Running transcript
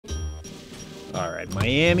Alright,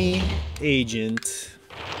 Miami agent.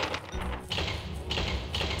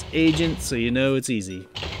 It's agent, so you know it's easy.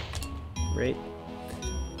 Right?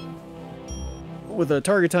 With a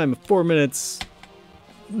target time of 4 minutes,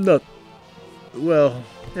 no. Well,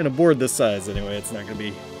 in a board this size anyway, it's not going to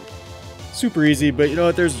be super easy, but you know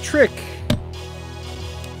what? There's a trick.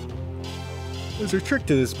 There's a trick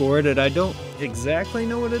to this board, and I don't exactly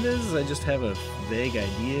know what it is. I just have a vague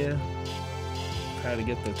idea of how to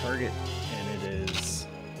get the target, and it is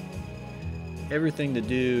everything to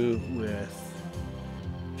do with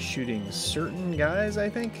shooting certain guys, I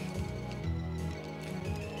think,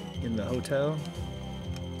 in the hotel.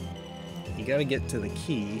 You gotta get to the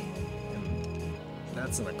key, and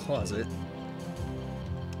that's in a closet.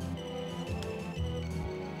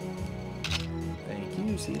 Thank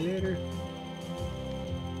you, see you later.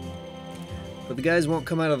 But the guys won't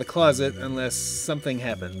come out of the closet unless something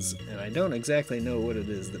happens, and I don't exactly know what it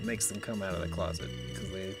is that makes them come out of the closet, because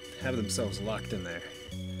they have themselves locked in there.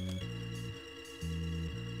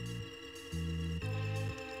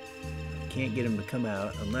 Can't get them to come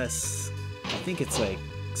out unless, I think it's like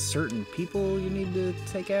certain people you need to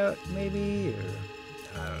take out, maybe, or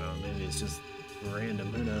I don't know, maybe it's just random,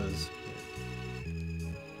 who knows.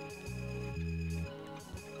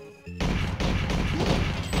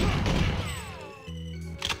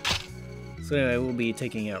 So anyway, we'll be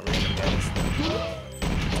taking out random guys.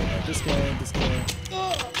 Take out this guy, this guy.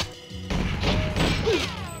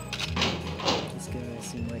 This guy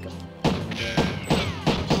seemed like a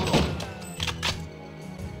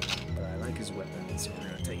but I like his weapon, so we're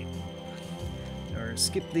gonna take it. Or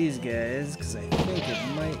skip these guys, because I think it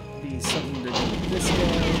might be something to do with this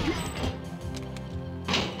guy.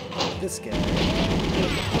 This guy.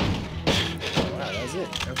 Oh wow, that's it.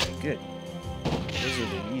 Okay, good. Those are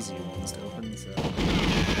the easy ones to open, so. I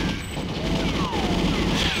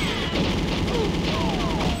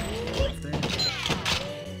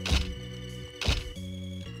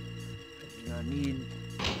do not need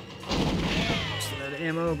most of that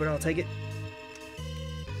ammo, but I'll take it. I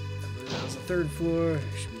believe that was the 3rd floor.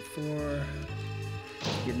 Should be 4.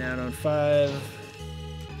 Getting out on 5.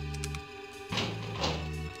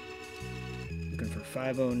 Looking for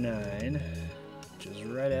 509, which is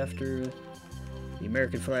right after the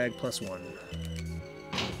American flag +1.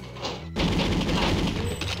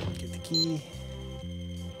 Get the key.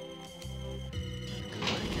 Go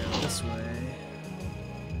back out this way.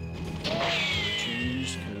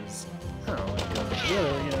 Change, because I don't like going the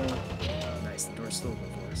other, you know. Oh, nice, the door's still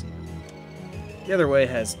open for us even. The other way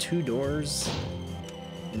has 2 doors,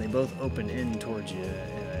 and they both open in towards you,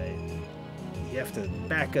 and you have to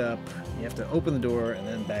back up. You have to open the door and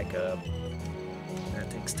then back up. That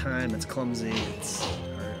takes time, it's clumsy, it's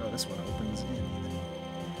hard. Oh, this one opens in even.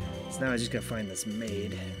 So now I just gotta find this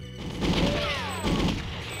maid.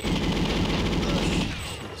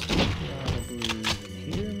 She's probably in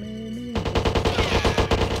here, maybe?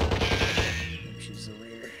 Maybe she's over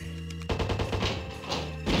here.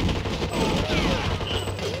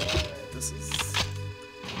 Alright, this is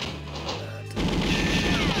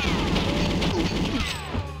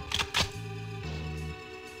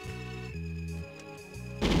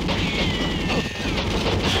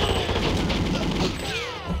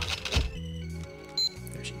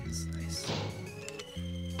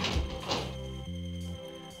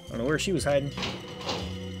where she was hiding.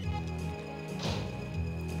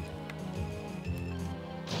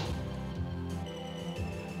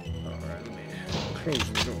 Alright, let me close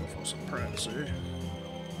the door for some privacy.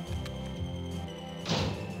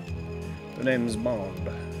 The name's Bond.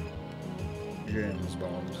 James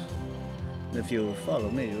Bond. And if you'll follow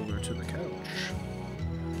me over to the couch,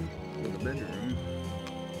 or the bedroom.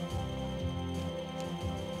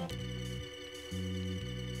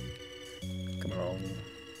 Come along.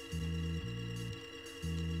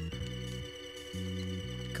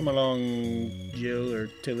 Come along, Jill or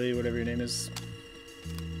Tilly, whatever your name is.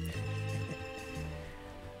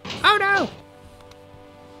 Oh no!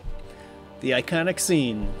 The iconic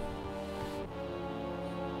scene.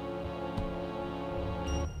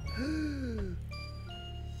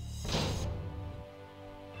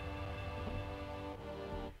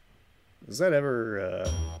 Was that ever,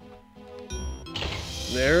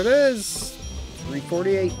 There it is!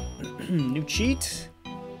 348. New cheat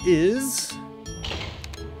is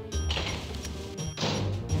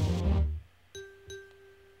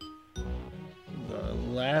the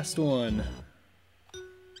last one.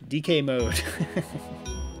 DK mode.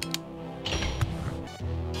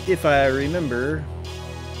 If I remember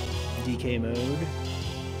DK mode,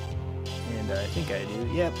 and I think I do.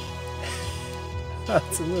 Yep.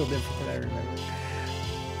 It's a little different than I remember.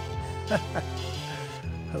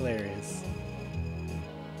 Hilarious.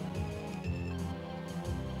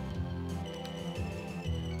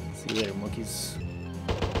 See you later, monkeys.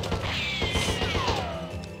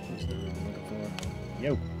 Who's the room I'm looking for?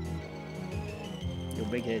 Yo. Yo,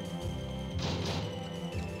 big head.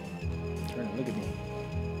 Turn and look at me.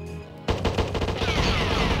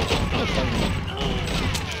 I'm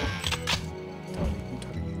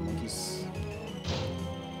talking to you, monkeys.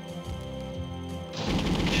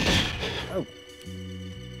 Oh.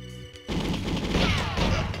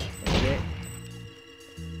 Okay.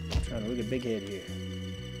 I'm trying to look at big head here.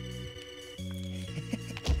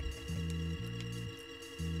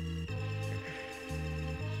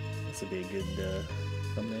 This would be a good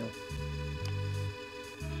thumbnail.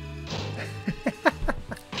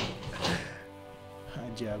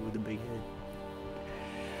 High job with the big head.